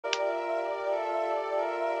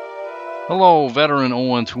Hello, veteran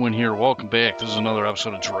 012 here. Welcome back. This is another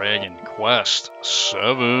episode of Dragon Quest VII.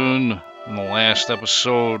 In the last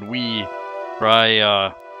episode,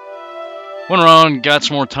 I went around, got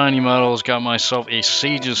some more tiny metals, got myself a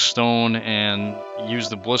Sage's Stone, and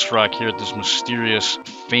used the Bliss Rock here at this mysterious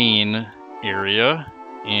Fane area.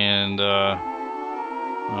 And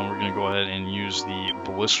now we're going to go ahead and use the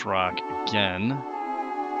Bliss Rock again. If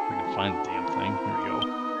I can find the damn thing. Here we go.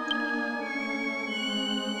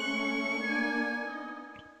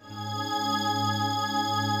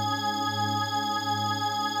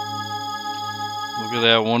 Look at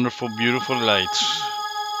that wonderful, beautiful lights.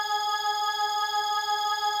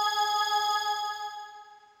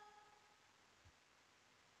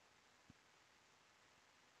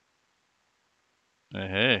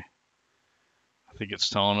 Hey, I think it's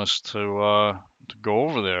telling us to go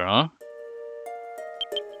over there, huh?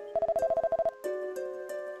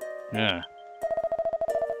 Yeah.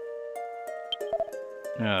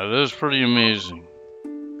 Yeah, it is pretty amazing.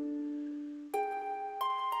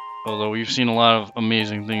 Although we've seen a lot of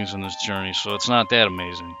amazing things in this journey, so it's not that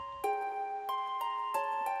amazing.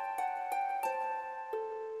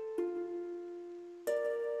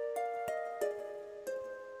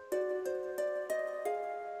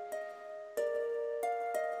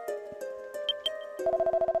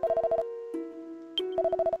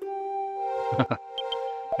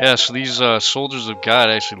 Yeah, so these soldiers of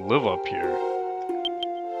God actually live up here.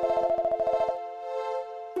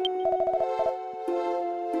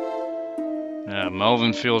 Yeah,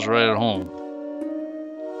 Melvin feels right at home.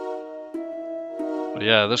 But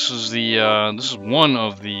yeah, this is one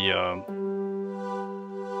of the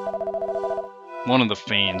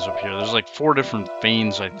Fanes up here. There's like 4 different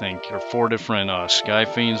Fanes, I think, or 4 different Sky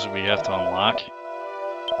Fanes that we have to unlock.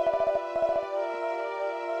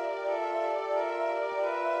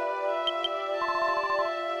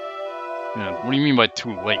 Yeah, what do you mean by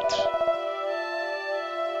too late?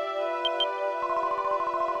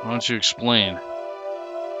 Why don't you explain?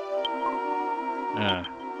 Yeah.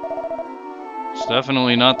 It's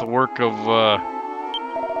definitely not the work of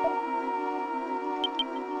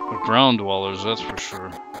ground dwellers, that's for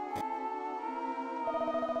sure.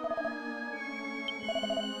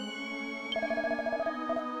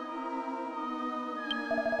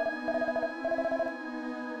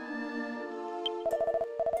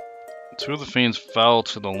 Two of the Fanes fell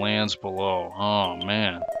to the lands below. Oh,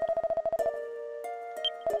 man.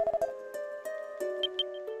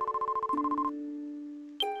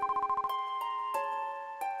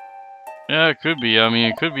 Yeah, it could be. I mean,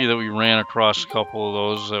 it could be that we ran across a couple of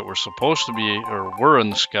those that were supposed to be, or were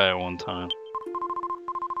in the sky at one time.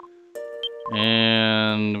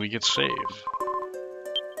 And we get save.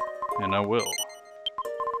 And I will.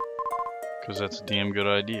 Because that's a damn good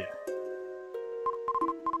idea.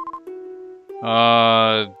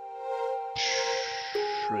 Right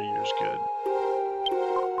here's good.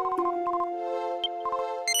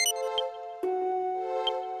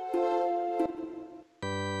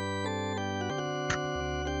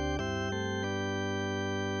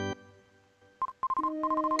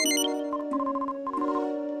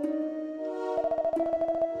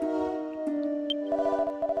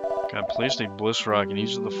 God placed a Bliss Rock in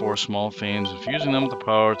each of the 4 small Fanes, infusing them with the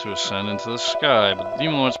power to ascend into the sky. But the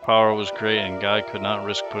Demon Lord's power was great, and God could not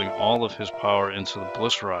risk putting all of his power into the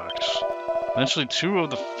Bliss Rocks. Eventually, 2 of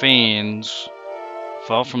the Fanes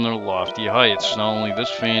fell from their lofty heights. Not only this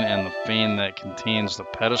Fane and the Fane that contains the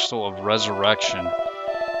Pedestal of Resurrection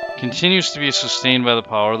continues to be sustained by the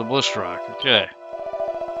power of the Bliss Rock. Okay.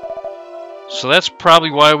 So that's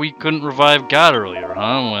probably why we couldn't revive God earlier,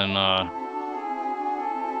 huh?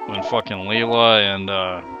 When fucking Layla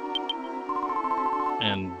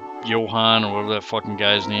and Johan, or whatever that fucking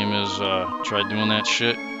guy's name is, tried doing that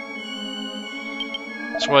shit.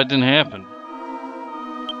 That's why it didn't happen.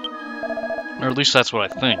 Or at least that's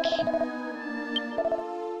what I think.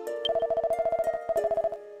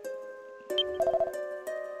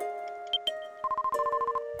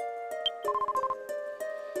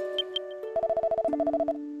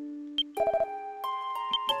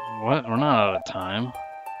 What? We're not out of time.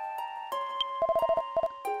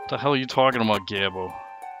 What the hell are you talking about, Gabbo?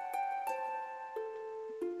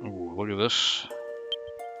 Ooh, look at this.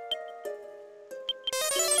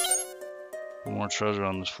 More treasure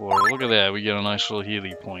on this floor. Look at that, we get a nice little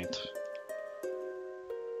Healy point.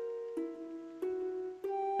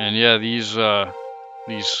 And yeah, these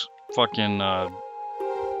fucking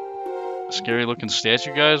scary looking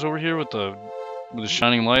statue guys over here with the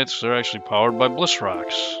shining lights, they're actually powered by Bliss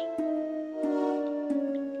Rocks.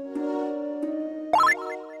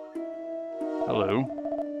 Hello.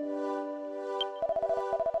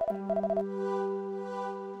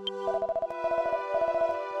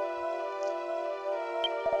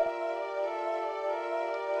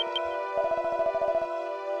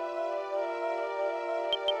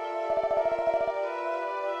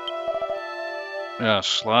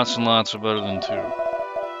 Yes, lots and lots are better than 2.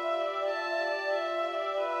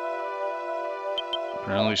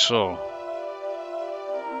 Apparently so.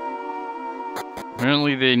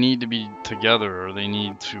 Apparently they need to be together, or they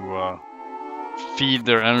need to feed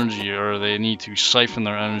their energy, or they need to siphon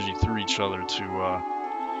their energy through each other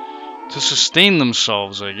to sustain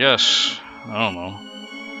themselves, I guess. I don't know.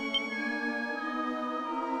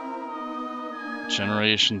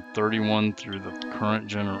 Generation 31 through the current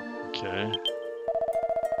generation. Okay.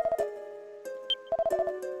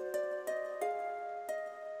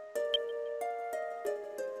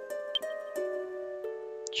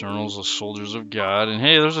 Journals of Soldiers of God. And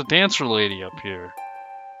hey, there's a dancer lady up here.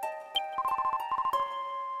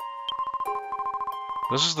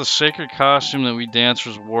 This is the sacred costume that we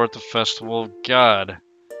dancers wore at the Festival of God.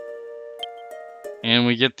 And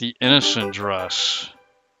we get the innocent dress.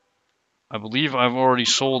 I believe I've already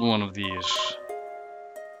sold one of these.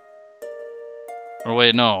 Or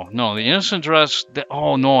wait, no. No, the innocent dress...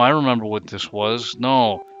 Oh, no, I remember what this was.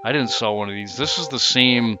 No, I didn't sell one of these. This is the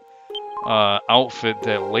same outfit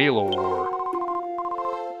that Layla wore.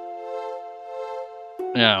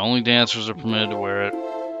 Yeah, only dancers are permitted to wear it.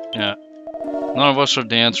 Yeah. None of us are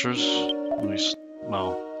dancers. At least,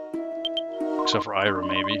 no. Except for Ira,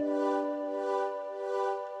 maybe.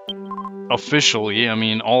 Officially, I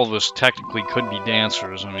mean, all of us technically could be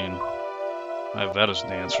dancers. I mean, I have that as a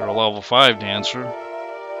dancer. A level 5 dancer.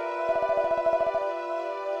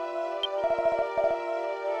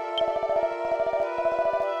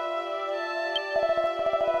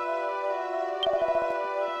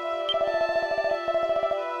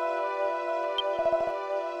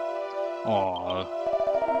 Aww.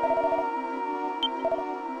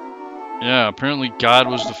 Yeah, apparently God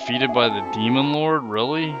was defeated by the Demon Lord?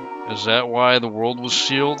 Really? Is that why the world was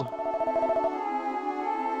sealed?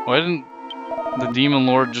 Why didn't the Demon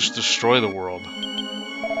Lord just destroy the world? I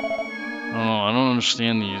don't know, I don't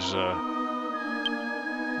understand these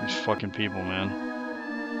fucking people, man.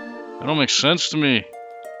 They don't make sense to me.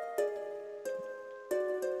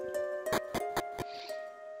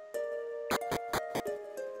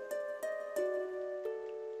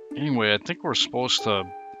 Anyway, I think we're supposed to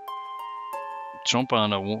jump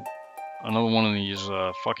on another one of these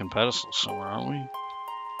fucking pedestals somewhere, aren't we?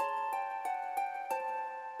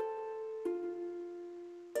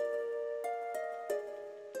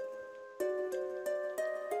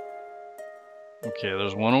 Okay,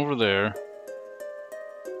 there's one over there.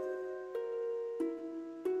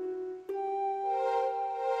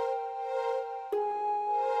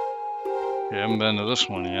 Okay, I haven't been to this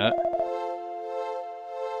one yet.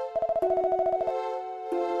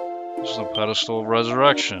 This is the pedestal of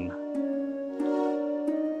resurrection.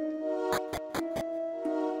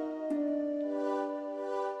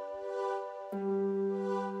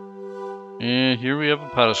 And here we have a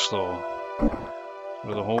pedestal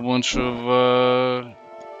with a whole bunch of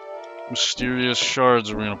mysterious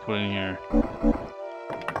shards we're gonna put in here.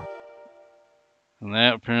 And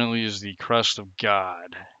that apparently is the crest of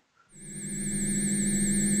God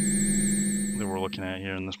that we're looking at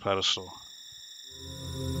here in this pedestal.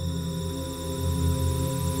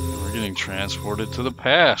 And we're getting transported to the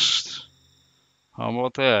past. How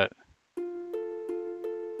about that?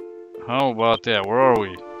 How about that? Where are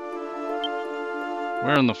we?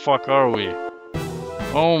 Where in the fuck are we?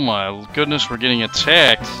 Oh my goodness, we're getting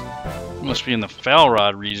attacked. We must be in the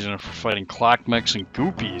Falrod region if we're fighting clock mechs and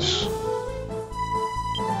goopies.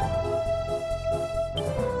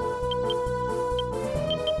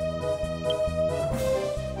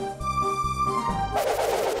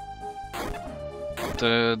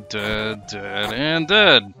 Dead, dead, dead, and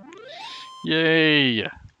dead. Yay!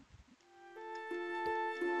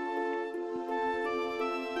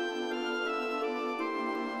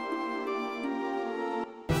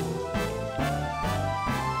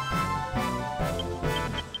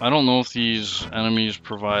 I don't know if these enemies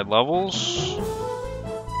provide levels,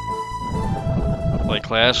 like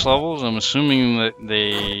class levels. I'm assuming that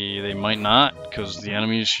they might not, because the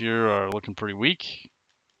enemies here are looking pretty weak.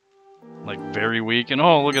 Like, very weak. And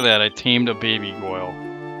oh, look at that, I tamed a baby Goyle.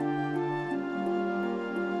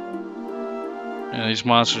 Yeah, these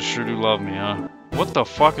monsters sure do love me, huh? What the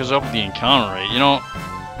fuck is up with the encounter rate? You know,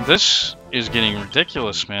 this is getting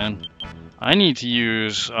ridiculous, man. I need to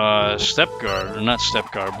use step guard, or not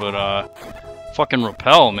step guard, but fucking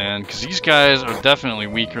repel, man, because these guys are definitely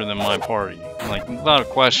weaker than my party, like without a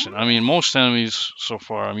question. I mean, most enemies so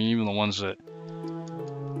far, I mean, even the ones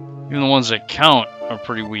that count are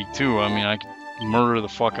pretty weak too. I mean, I could murder the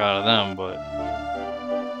fuck out of them, but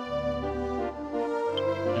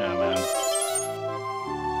yeah, man.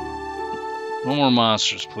 No more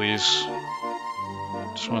monsters, please.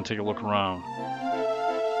 Just want to take a look around.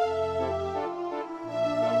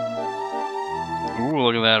 Ooh,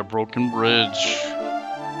 look at that, a broken bridge.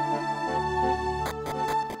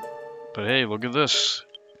 But hey, look at this.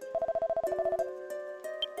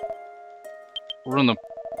 We're in the...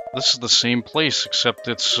 This is the same place, except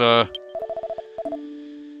it's in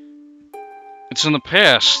the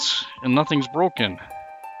past, and nothing's broken.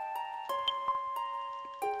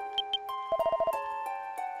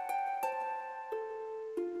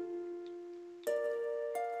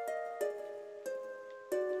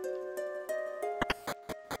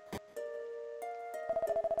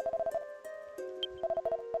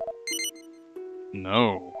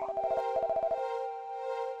 No.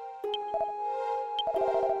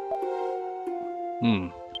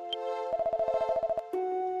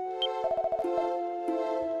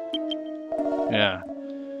 Yeah.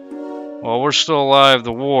 While we're still alive,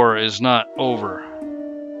 the war is not over.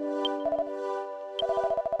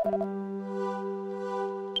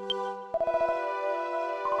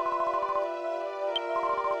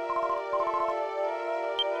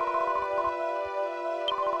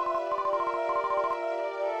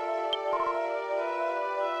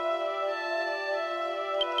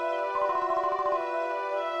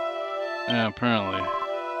 Yeah, apparently.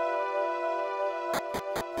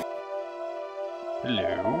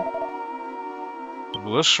 Hello. The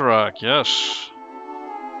Bliss Rock, yes.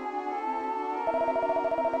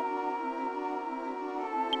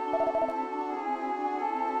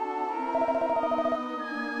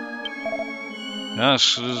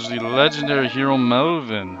 Yes, it is the legendary hero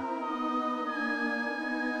Melvin.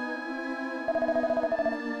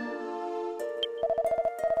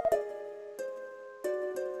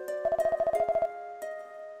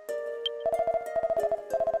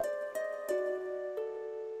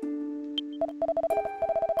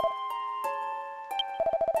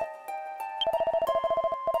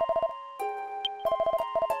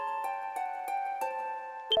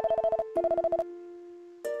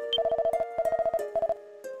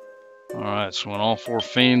 Alright, so when all 4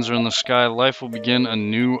 Fanes are in the sky, life will begin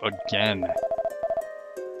anew again.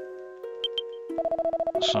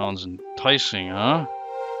 Sounds enticing, huh?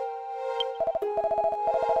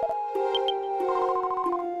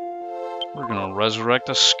 We're gonna resurrect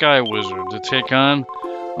a Sky Wizard to take on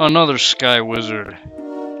another Sky Wizard.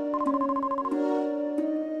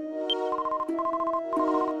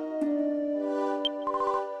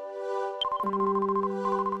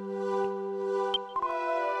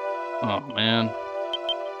 Oh, man.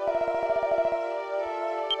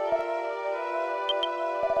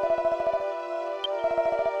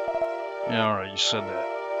 Yeah, alright, you said that.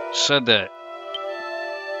 You said that.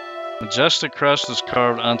 Majestic crest is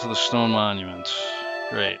carved onto the stone monument.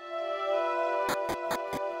 Great.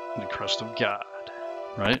 The crest of God,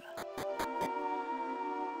 right?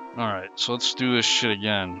 Alright, so let's do this shit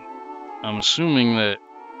again. I'm assuming that...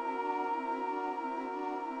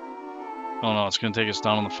 Oh no, it's gonna take us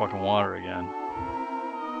down in the fucking water again.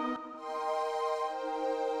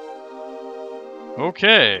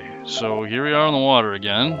 Okay, so here we are in the water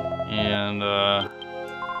again, and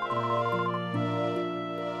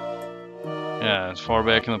yeah, it's far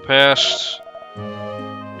back in the past,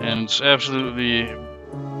 and it's absolutely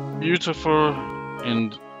beautiful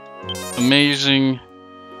and amazing,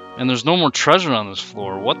 and there's no more treasure on this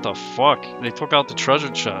floor. What the fuck? They took out the treasure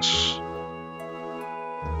chests.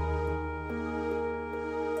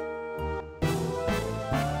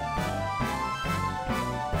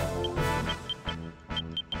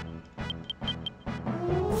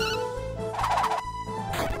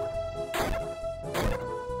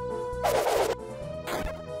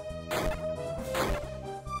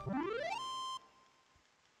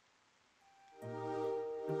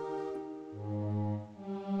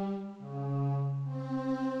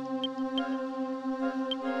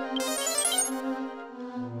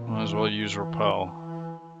 Might as well use repel.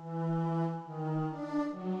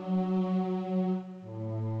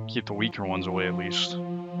 Keep the weaker ones away at least.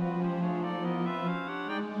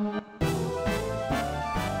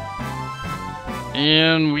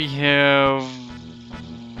 And we have...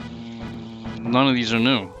 None of these are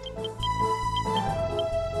new.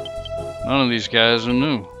 None of these guys are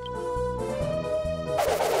new.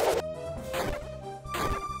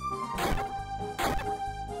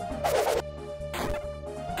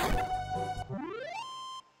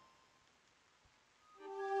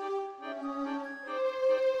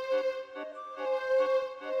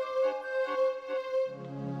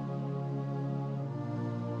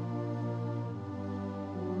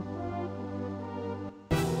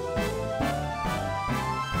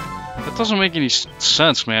 That doesn't make any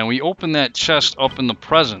sense, man. We opened that chest up in the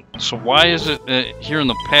present. So why is it that here in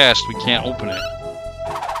the past we can't open it?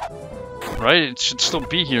 Right? It should still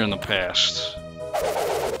be here in the past.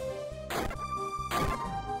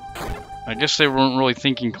 I guess they weren't really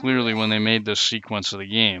thinking clearly when they made this sequence of the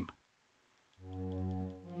game.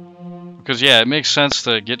 Because, yeah, it makes sense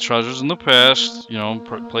to get treasures in the past, you know,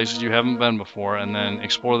 places you haven't been before, and then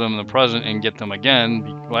explore them in the present and get them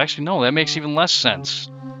again. Well, actually, no, that makes even less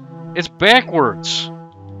sense. It's backwards.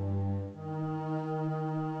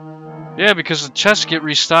 Yeah, because the chests get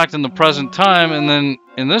restocked in the present time, and then,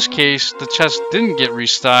 in this case, the chest didn't get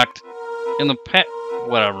restocked in the past.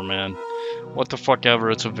 Whatever, man. What the fuck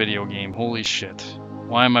ever, it's a video game. Holy shit.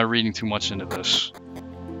 Why am I reading too much into this?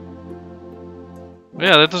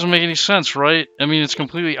 Yeah, that doesn't make any sense, right? I mean, it's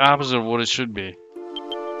completely opposite of what it should be.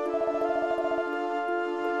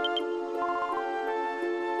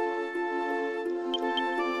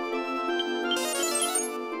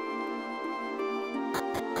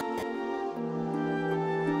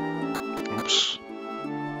 Oops.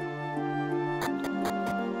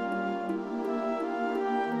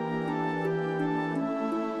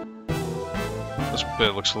 This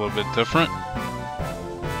bit looks a little bit different.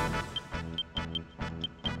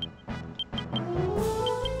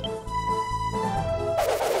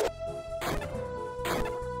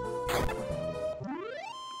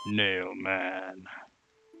 Nail man.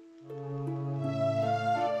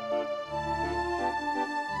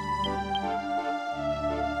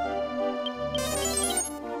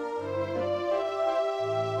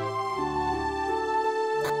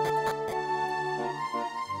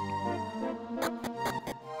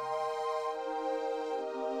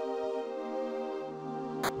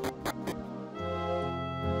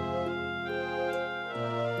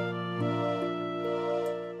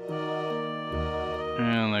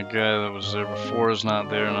 And the guy that was there before is not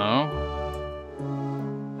there now.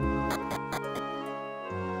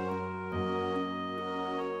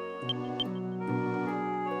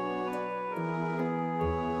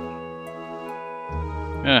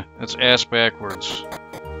 Yeah, it's ass backwards.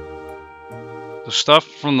 The stuff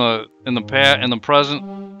from in the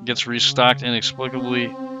present gets restocked inexplicably,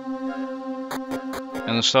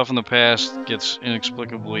 and the stuff in the past gets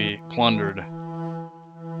inexplicably plundered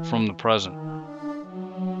from the present.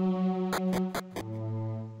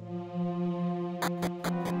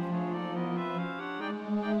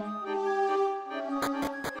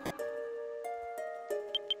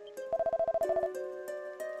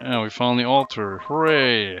 Yeah, we found the altar.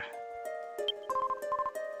 Hooray!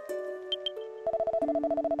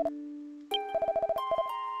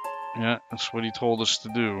 Yeah, that's what he told us to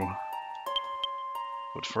do.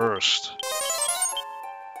 But first,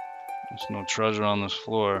 there's no treasure on this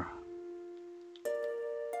floor.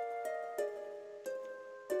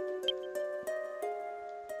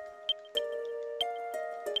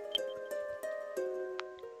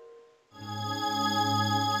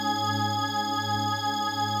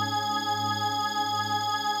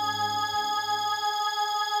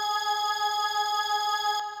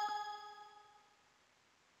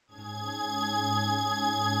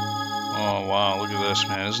 Oh wow, look at this,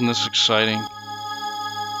 man. Isn't this exciting?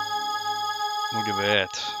 Look at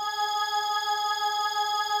that.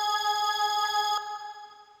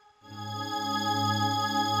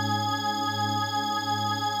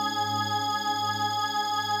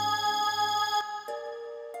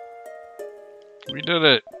 We did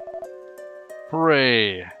it!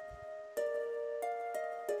 Hooray!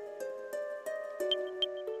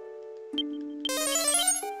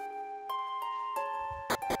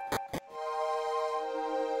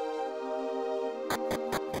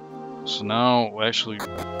 So now, actually,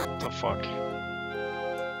 what the fuck?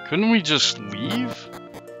 Couldn't we just leave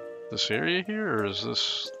this area here, or is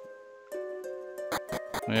this... Oh,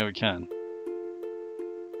 yeah, we can.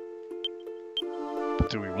 But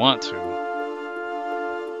do we want to?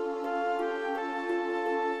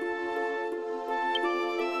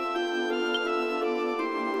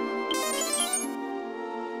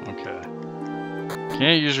 Okay.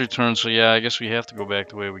 Can't use return, so yeah, I guess we have to go back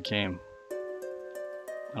the way we came.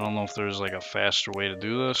 I don't know if there's like a faster way to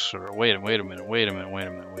do this, or wait a minute.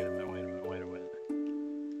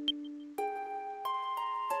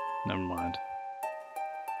 Never mind.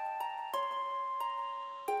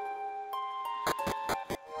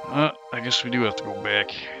 I guess we do have to go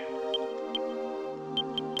back.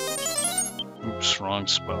 Oops, wrong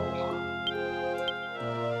spell.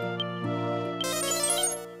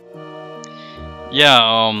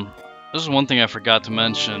 Yeah, this is one thing I forgot to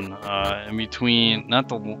mention. In between, not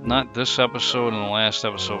this episode and the last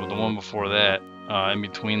episode, but the one before that. In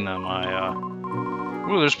between them,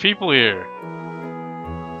 Ooh, there's people here.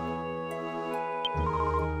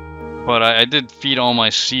 But I did feed all my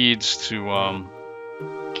seeds to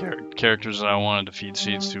characters that I wanted to feed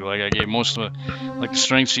seeds to. Like I gave most of the, like the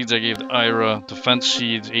strength seeds I gave to Ira, defense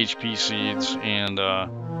seeds, HP seeds, and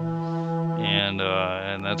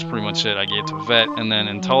that's pretty much it. I gave to Vet, and then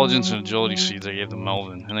intelligence and agility seeds I gave to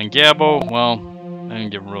Melvin. And then Gabbo, well, I didn't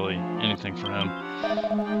give really anything for him.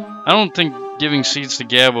 I don't think giving seeds to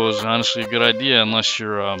Gabbo is honestly a good idea unless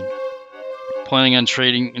you're planning on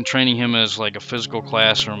training him as like a physical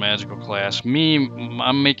class or a magical class. Me,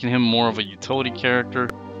 I'm making him more of a utility character,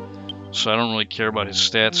 so I don't really care about his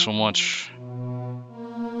stats so much.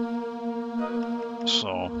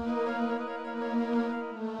 So,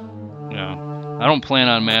 yeah. I don't plan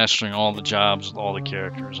on mastering all the jobs with all the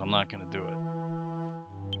characters. I'm not going to do it.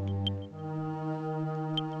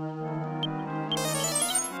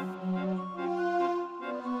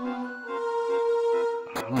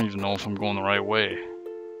 I don't even know if I'm going the right way.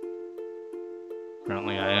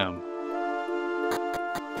 Apparently I am.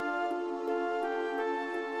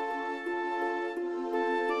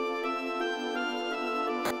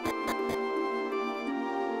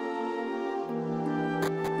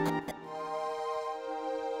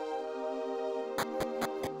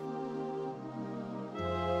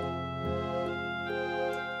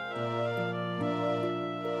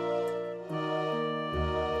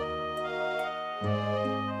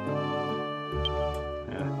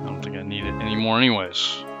 Anymore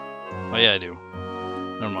anyways. Oh yeah, I do.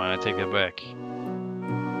 Never mind, I take that back.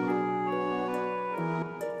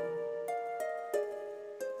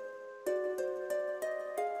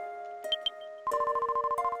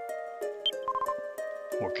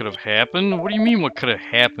 What could have happened? What do you mean what could have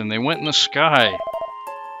happened? They went in the sky.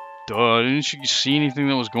 Duh, didn't you see anything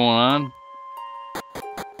that was going on?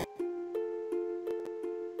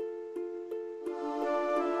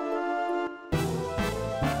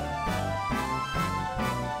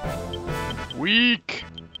 Weak.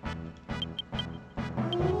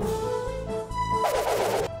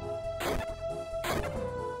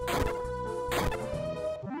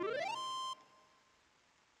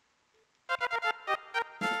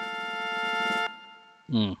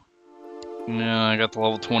 Yeah, I got the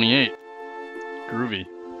level 28. Groovy.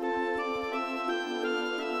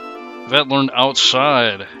 Vet learned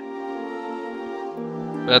outside.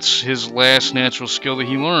 That's his last natural skill that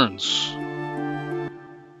he learns.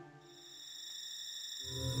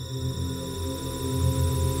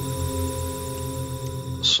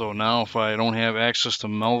 So now if I don't have access to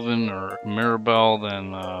Melvin or Mirabelle,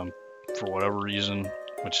 then for whatever reason,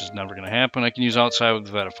 which is never going to happen, I can use outside with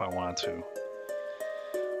Vet if I want to.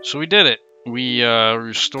 So we did it. We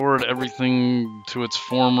restored everything to its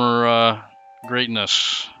former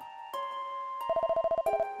greatness.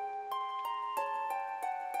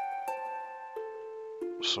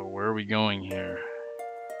 So where are we going here?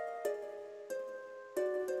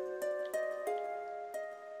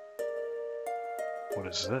 What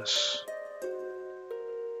is this?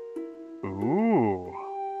 Ooh.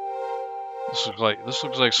 This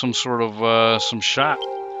looks like some sort of some shop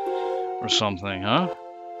or something, huh?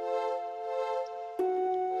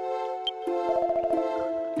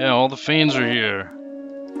 Yeah, all the Fanes are here.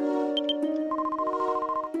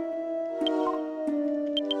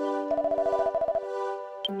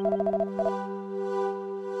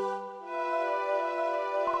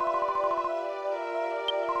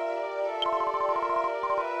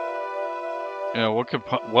 Yeah, what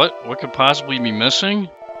could possibly be missing?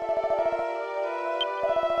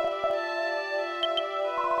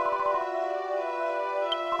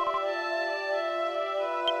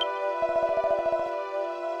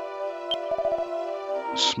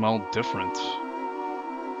 It smelled different.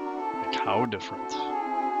 Like how different?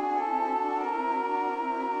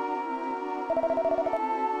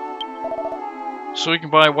 So you can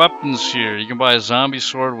buy weapons here. You can buy a zombie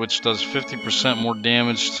sword, which does 50% more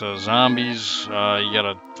damage to zombies. You got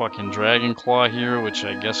a fucking dragon claw here, which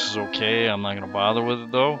I guess is okay. I'm not going to bother with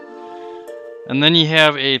it, though. And then you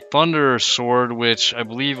have a thunder sword, which I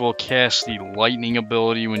believe will cast the lightning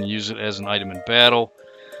ability when you use it as an item in battle.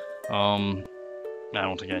 I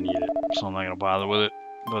don't think I need it, so I'm not going to bother with it.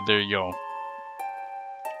 But there you go.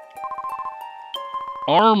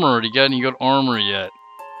 Armor. Do you got any good armor yet?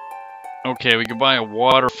 Okay, we can buy a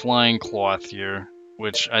water flying cloth here,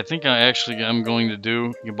 which I think I'm going to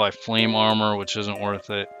do. You can buy flame armor, which isn't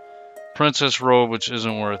worth it. Princess robe, which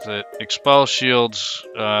isn't worth it. Expel shields,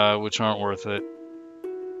 which aren't worth it.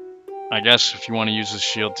 I guess if you want to use the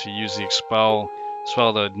shield to use the expel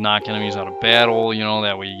to knock enemies out of battle, you know,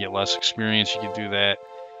 that way you get less experience, you can do that.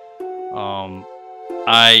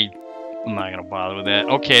 I'm not gonna bother with that.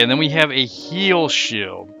 Okay, and then we have a heal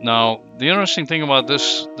shield. Now, the interesting thing about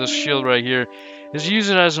this shield right here is use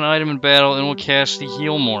it as an item in battle and will cast the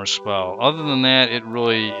heal more spell. Other than that, it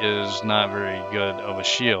really is not very good of a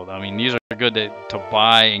shield. I mean, these are good to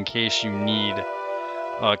buy in case you need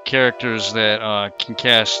characters that can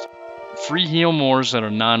cast free heal mores that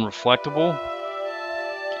are non-reflectable.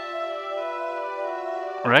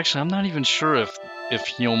 Or actually, I'm not even sure if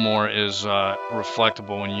heal more is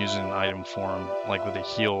reflectable when using an item form, like with a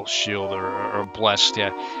heal shield or a blessed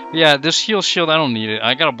staff. But yeah, this heal shield, I don't need it.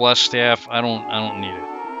 I got a blessed staff. I don't need it.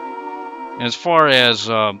 And as far as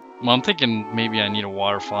well, I'm thinking maybe I need a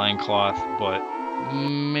water flying cloth, but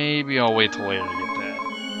maybe I'll wait till later to get that.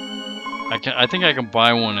 I think I can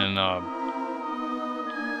buy one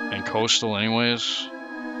in coastal anyways.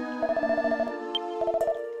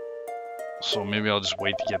 So maybe I'll just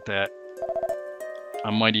wait to get that. I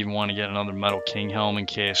might even want to get another Metal King helm in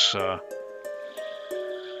case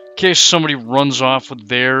somebody runs off with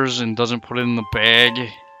theirs and doesn't put it in the bag,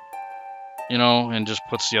 you know, and just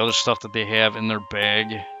puts the other stuff that they have in their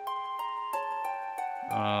bag.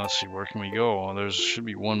 Let's see, where can we go? There should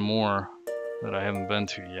be one more that I haven't been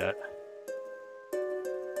to yet.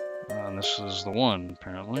 And this is the one,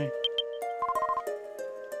 apparently.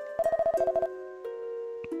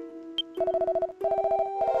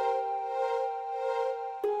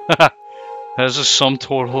 That is a sum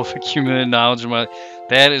total of accumulated knowledge.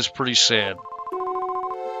 That is pretty sad.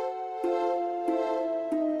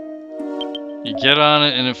 You get on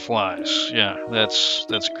it and it flies. Yeah, that's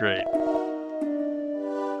great.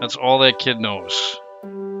 That's all that kid knows.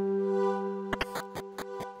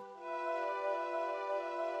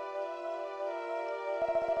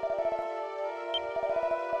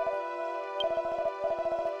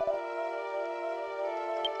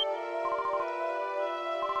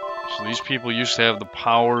 So these people used to have the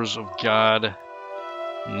powers of God,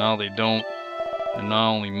 and now they don't. And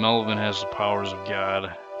now only Melvin has the powers of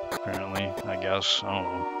God, apparently, I guess. I don't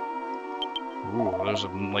know. Ooh, there's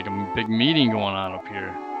like a big meeting going on up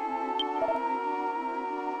here.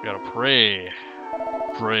 We gotta pray.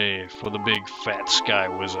 Pray for the big fat sky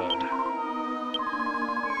wizard.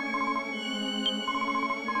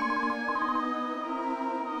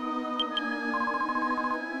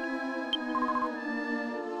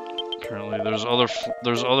 Apparently, there's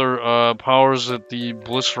other powers that the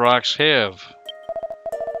Bliss Rocks have.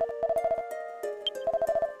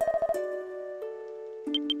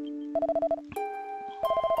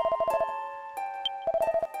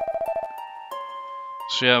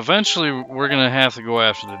 So yeah, eventually we're gonna have to go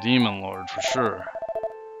after the Demon Lord for sure.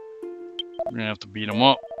 We're gonna have to beat him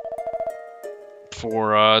up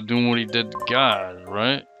for doing what he did to God,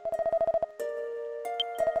 right?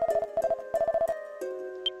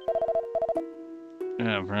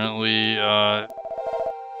 Yeah, apparently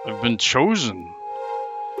I've been chosen.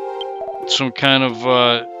 Some kind of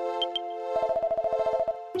I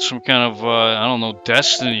don't know,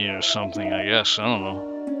 destiny or something, I guess. I don't know.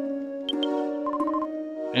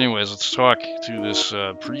 Anyways, let's talk to this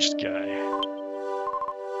priest guy.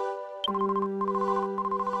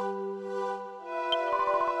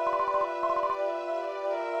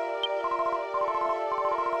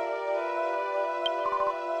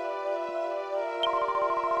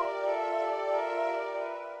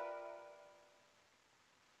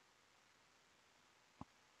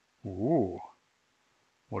 Ooh,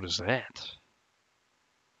 what is that?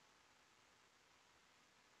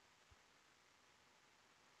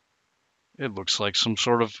 It looks like some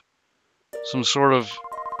sort of,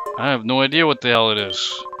 I have no idea what the hell it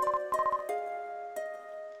is.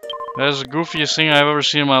 That is the goofiest thing I've ever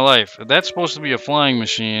seen in my life. If that's supposed to be a flying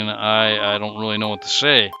machine, I don't really know what to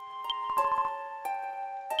say.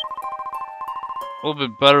 A little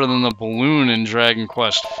bit better than the balloon in Dragon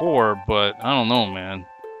Quest IV, but I don't know, man.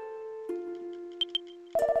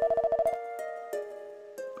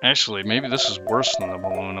 Actually, maybe this is worse than the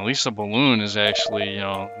balloon. At least the balloon is actually, you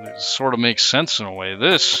know, it sort of makes sense in a way.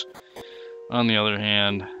 This, on the other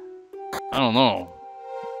hand, I don't know.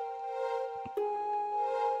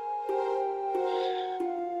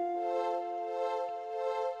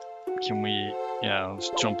 Can we, yeah, let's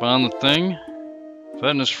jump on the thing. Fed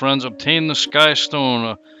and his friends obtain the Sky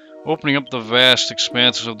Stone, opening up the vast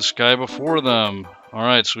expanses of the sky before them.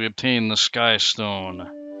 Alright, so we obtain the Sky Stone.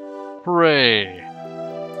 Hooray!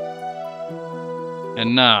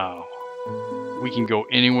 And now, we can go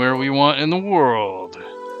anywhere we want in the world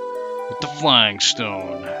with the Flying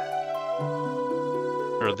Stone.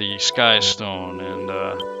 Or the Sky Stone, and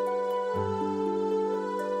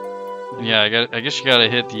yeah, I guess you gotta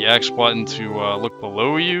hit the X button to look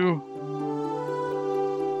below you.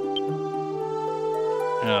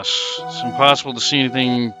 Yes, it's impossible to see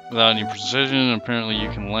anything without any precision. Apparently, you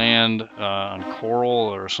can land on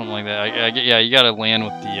coral or something like that. Yeah, you gotta land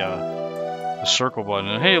with the circle button.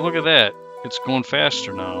 And hey, look at that! It's going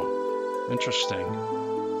faster now. Interesting.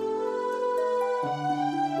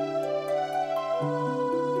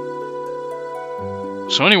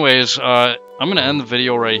 So anyways, I'm going to end the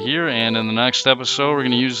video right here, and in the next episode, we're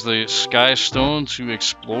going to use the Sky Stone to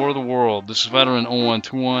explore the world. This is Veteran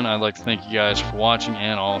 0121. I'd like to thank you guys for watching,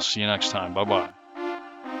 and I'll see you next time. Bye-bye.